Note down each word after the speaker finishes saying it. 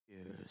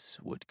things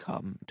would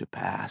come to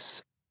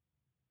pass.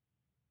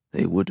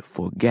 They would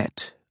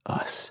forget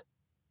us.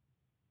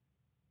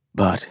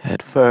 But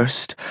at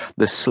first,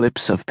 the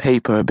slips of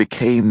paper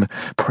became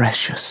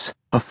precious,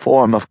 a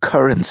form of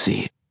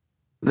currency.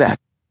 That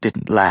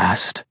didn't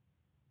last.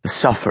 The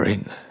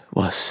suffering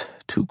was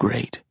too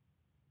great.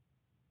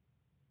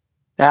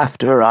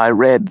 After I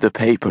read the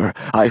paper,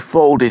 I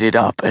folded it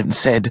up and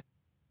said,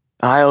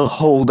 "I'll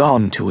hold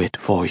on to it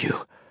for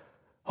you,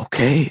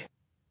 okay?"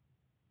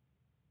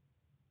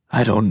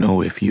 I don't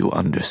know if you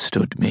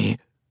understood me.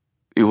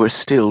 You were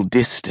still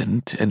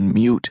distant and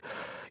mute,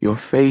 your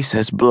face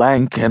as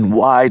blank and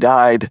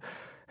wide-eyed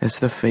as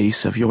the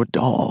face of your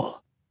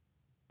doll.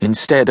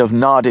 Instead of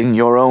nodding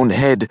your own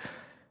head,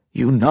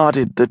 you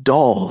nodded the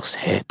doll's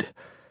head,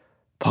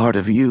 part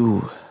of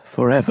you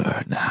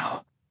forever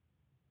now.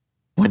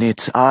 When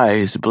its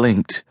eyes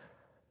blinked,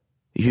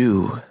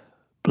 you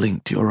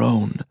blinked your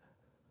own.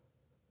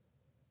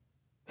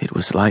 It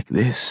was like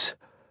this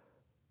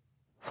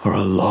for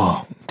a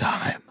long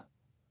time.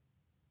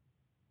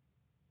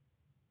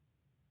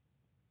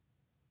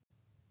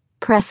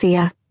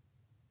 Pressia.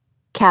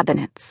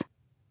 Cabinets.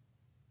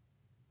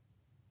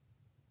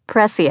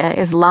 Pressia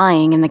is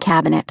lying in the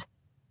cabinet.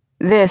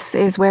 This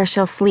is where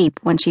she'll sleep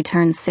when she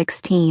turns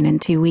 16 in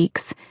 2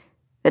 weeks.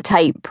 The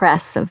tight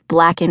press of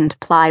blackened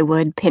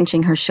plywood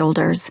pinching her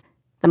shoulders,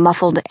 the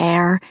muffled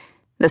air,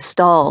 the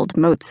stalled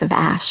motes of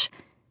ash.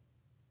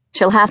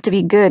 She'll have to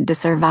be good to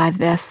survive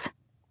this.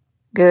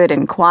 Good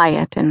and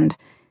quiet, and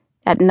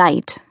at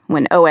night,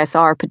 when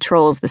OSR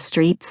patrols the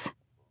streets,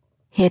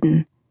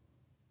 hidden.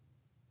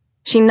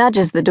 She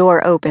nudges the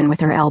door open with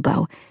her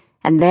elbow,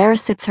 and there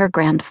sits her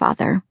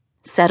grandfather,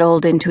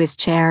 settled into his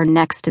chair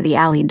next to the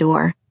alley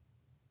door.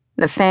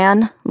 The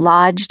fan,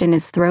 lodged in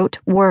his throat,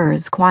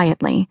 whirs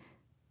quietly.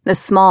 The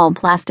small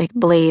plastic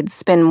blades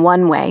spin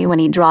one way when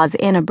he draws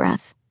in a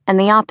breath, and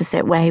the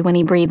opposite way when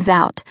he breathes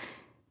out.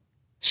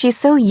 She's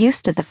so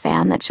used to the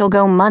fan that she'll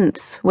go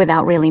months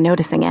without really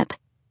noticing it.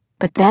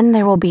 But then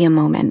there will be a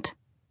moment,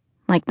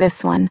 like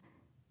this one,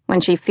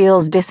 when she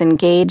feels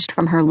disengaged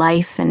from her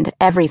life and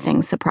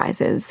everything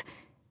surprises.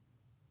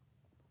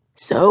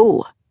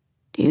 "So,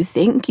 do you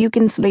think you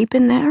can sleep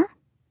in there?"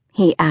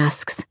 he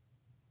asks.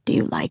 "Do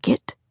you like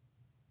it?"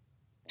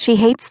 She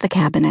hates the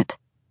cabinet,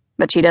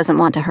 but she doesn't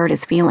want to hurt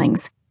his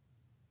feelings.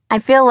 "I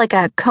feel like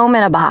a comb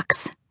in a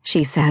box,"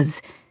 she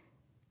says.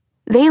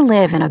 They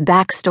live in a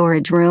back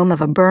storage room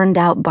of a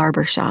burned-out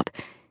barber shop.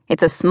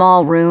 It's a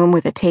small room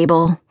with a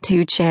table,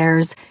 2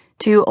 chairs,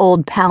 2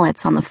 old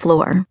pallets on the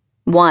floor,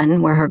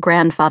 one where her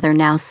grandfather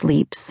now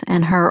sleeps,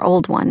 and her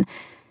old one,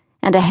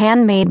 and a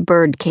handmade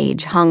bird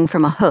cage hung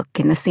from a hook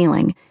in the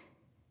ceiling.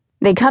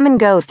 They come and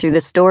go through the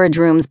storage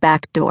room's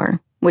back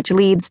door, which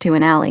leads to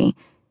an alley.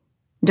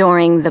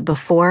 During the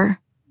before,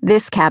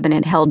 this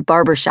cabinet held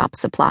barbershop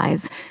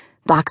supplies,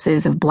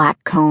 boxes of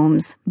black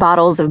combs,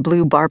 bottles of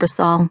blue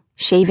Barbasol,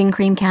 shaving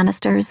cream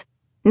canisters,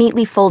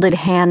 neatly folded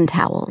hand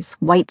towels,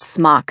 white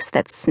smocks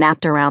that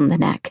snapped around the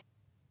neck.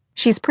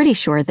 She's pretty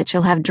sure that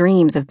she'll have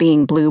dreams of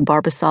being blue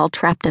Barbasol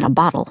trapped in a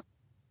bottle.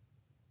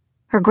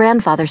 Her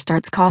grandfather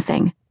starts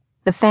coughing.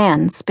 The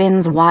fan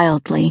spins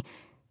wildly.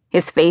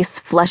 His face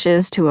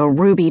flushes to a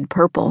rubied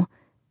purple.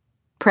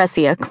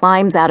 Pressia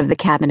climbs out of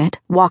the cabinet,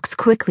 walks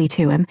quickly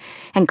to him,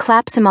 and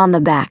claps him on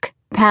the back,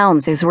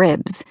 pounds his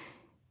ribs.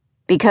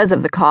 Because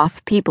of the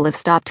cough, people have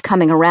stopped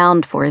coming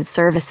around for his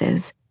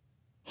services.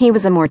 He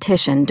was a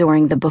mortician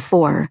during the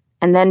before,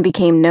 and then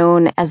became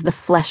known as the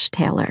flesh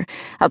tailor,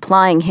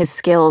 applying his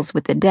skills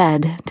with the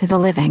dead to the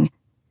living.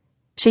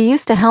 She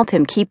used to help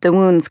him keep the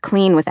wounds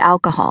clean with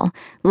alcohol,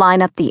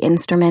 line up the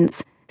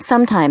instruments,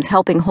 sometimes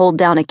helping hold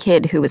down a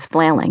kid who was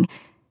flailing.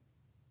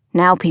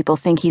 Now people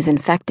think he's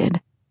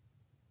infected.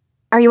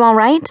 "Are you all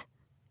right?"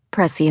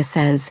 Pressia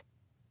says.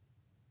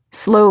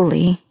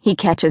 Slowly, he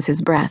catches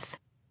his breath.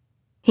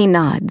 He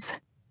nods.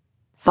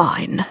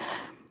 "Fine."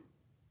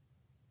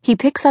 He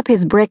picks up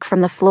his brick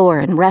from the floor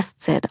and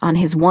rests it on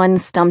his one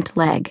stumped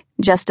leg,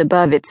 just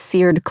above its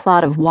seared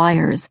clot of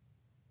wires.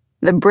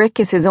 The brick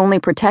is his only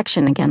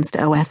protection against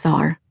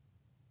OSR.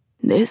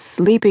 "This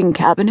sleeping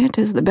cabinet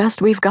is the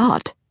best we've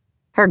got,"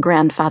 her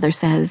grandfather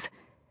says.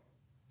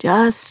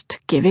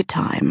 "Just give it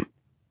time."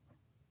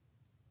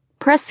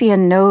 Pressia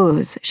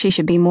knows she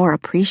should be more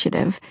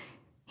appreciative.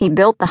 He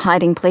built the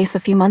hiding place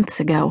a few months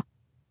ago.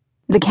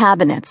 The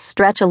cabinets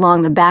stretch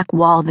along the back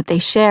wall that they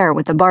share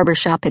with the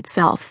barbershop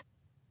itself.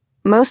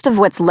 Most of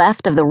what's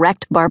left of the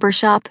wrecked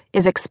barbershop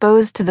is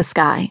exposed to the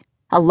sky,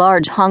 a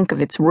large hunk of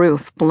its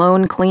roof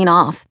blown clean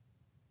off.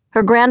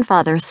 Her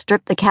grandfather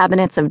stripped the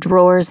cabinets of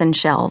drawers and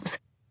shelves.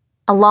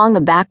 Along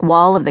the back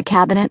wall of the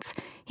cabinets,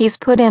 he's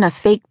put in a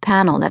fake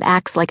panel that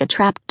acts like a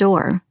trap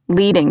door,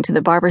 leading to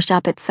the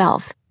barbershop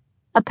itself.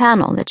 A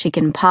panel that she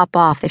can pop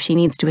off if she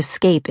needs to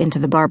escape into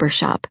the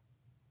barbershop.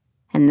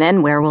 And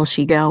then where will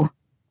she go?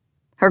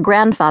 Her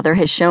grandfather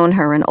has shown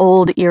her an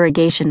old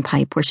irrigation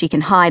pipe where she can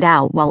hide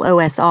out while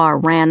OSR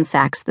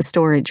ransacks the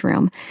storage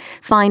room,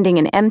 finding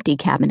an empty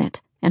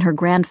cabinet, and her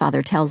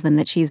grandfather tells them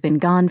that she's been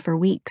gone for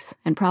weeks,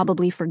 and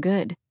probably for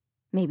good,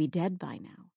 maybe dead by now.